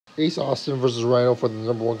Ace Austin versus Rhino for the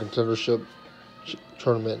 #1 contendership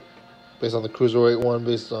tournament, based on the Cruiserweight one,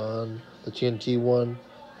 based on the TNT one.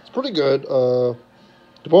 It's pretty good.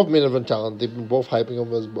 They're both main event talent. They've been both hyping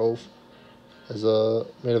them as both as a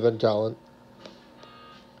main event talent.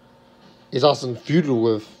 Ace Austin feuded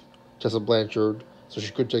with Tessa Blanchard, so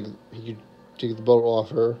he could take the belt off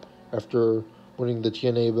her after winning the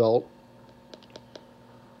TNA belt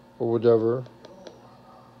or whatever.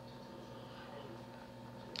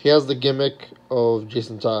 He has the gimmick of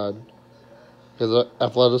Jason Todd. He has the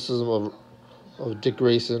athleticism of Dick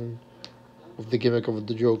Grayson with the gimmick of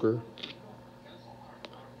the Joker.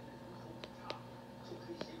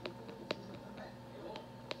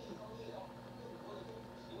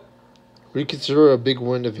 Would you consider it a big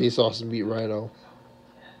win if Ace Austin beat Rhino?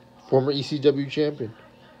 Former ECW champion.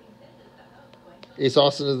 Ace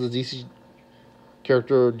Austin is the DC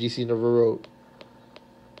character DC never wrote.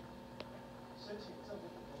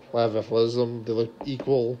 A lot of athleticism. They look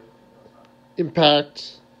equal.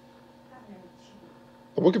 Impact.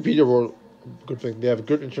 Wikipedia wrote a good thing. They have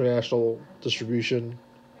good international distribution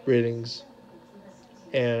ratings,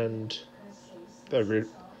 and they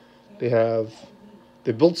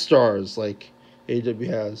built stars like AEW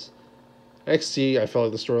has. XT, I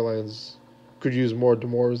felt like the storylines could use more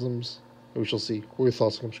demorisms. We shall see. What are your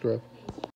thoughts on subscribe?